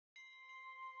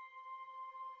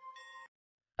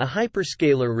A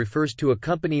hyperscaler refers to a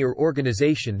company or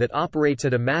organization that operates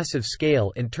at a massive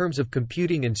scale in terms of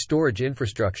computing and storage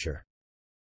infrastructure.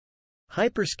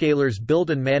 Hyperscalers build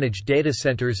and manage data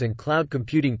centers and cloud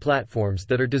computing platforms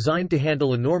that are designed to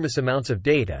handle enormous amounts of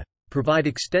data, provide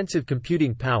extensive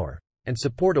computing power, and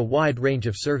support a wide range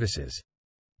of services.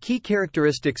 Key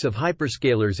characteristics of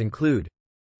hyperscalers include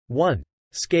 1.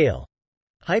 Scale.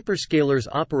 Hyperscalers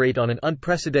operate on an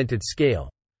unprecedented scale,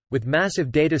 with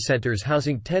massive data centers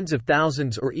housing tens of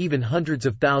thousands or even hundreds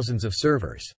of thousands of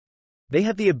servers. They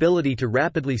have the ability to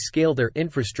rapidly scale their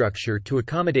infrastructure to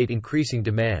accommodate increasing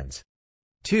demands.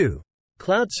 2.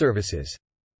 Cloud services.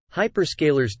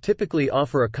 Hyperscalers typically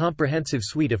offer a comprehensive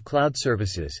suite of cloud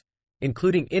services,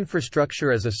 including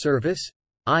infrastructure as a service,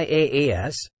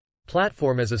 IaaS,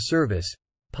 platform as a service,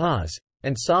 PaaS,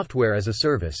 and software as a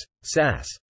service, SaaS.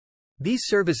 These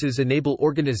services enable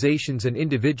organizations and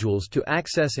individuals to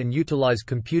access and utilize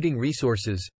computing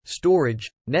resources, storage,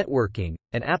 networking,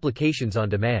 and applications on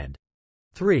demand.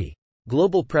 3.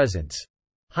 Global presence.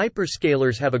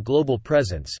 Hyperscalers have a global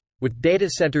presence, with data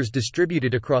centers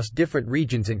distributed across different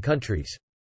regions and countries.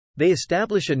 They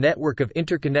establish a network of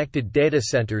interconnected data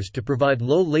centers to provide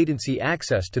low-latency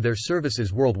access to their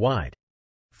services worldwide.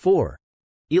 4.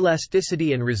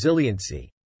 Elasticity and resiliency.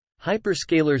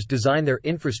 Hyperscalers design their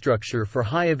infrastructure for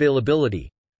high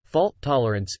availability, fault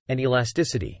tolerance, and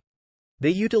elasticity. They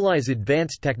utilize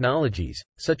advanced technologies,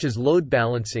 such as load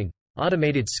balancing,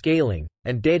 automated scaling,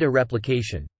 and data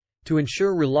replication, to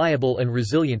ensure reliable and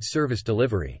resilient service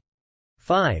delivery.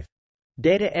 5.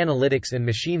 Data analytics and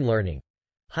machine learning.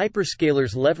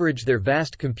 Hyperscalers leverage their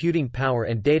vast computing power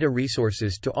and data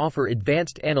resources to offer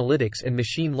advanced analytics and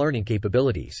machine learning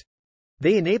capabilities.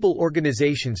 They enable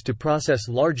organizations to process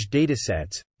large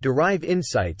datasets, derive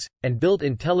insights, and build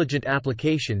intelligent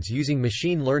applications using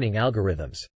machine learning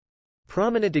algorithms.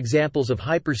 Prominent examples of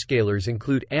hyperscalers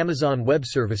include Amazon Web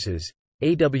Services,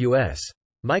 AWS,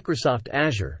 Microsoft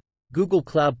Azure, Google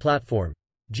Cloud Platform,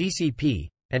 GCP,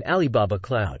 and Alibaba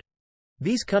Cloud.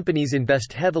 These companies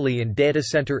invest heavily in data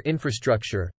center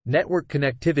infrastructure, network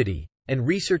connectivity, and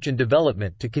research and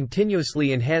development to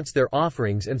continuously enhance their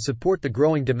offerings and support the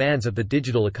growing demands of the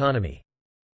digital economy.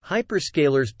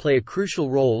 Hyperscalers play a crucial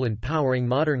role in powering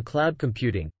modern cloud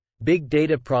computing, big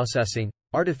data processing,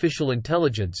 artificial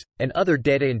intelligence, and other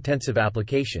data-intensive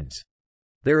applications.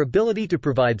 Their ability to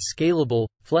provide scalable,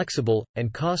 flexible,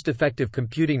 and cost-effective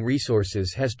computing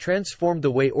resources has transformed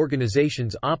the way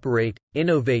organizations operate,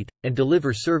 innovate, and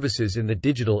deliver services in the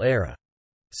digital era.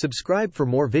 Subscribe for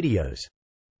more videos.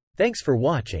 Thanks for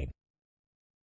watching.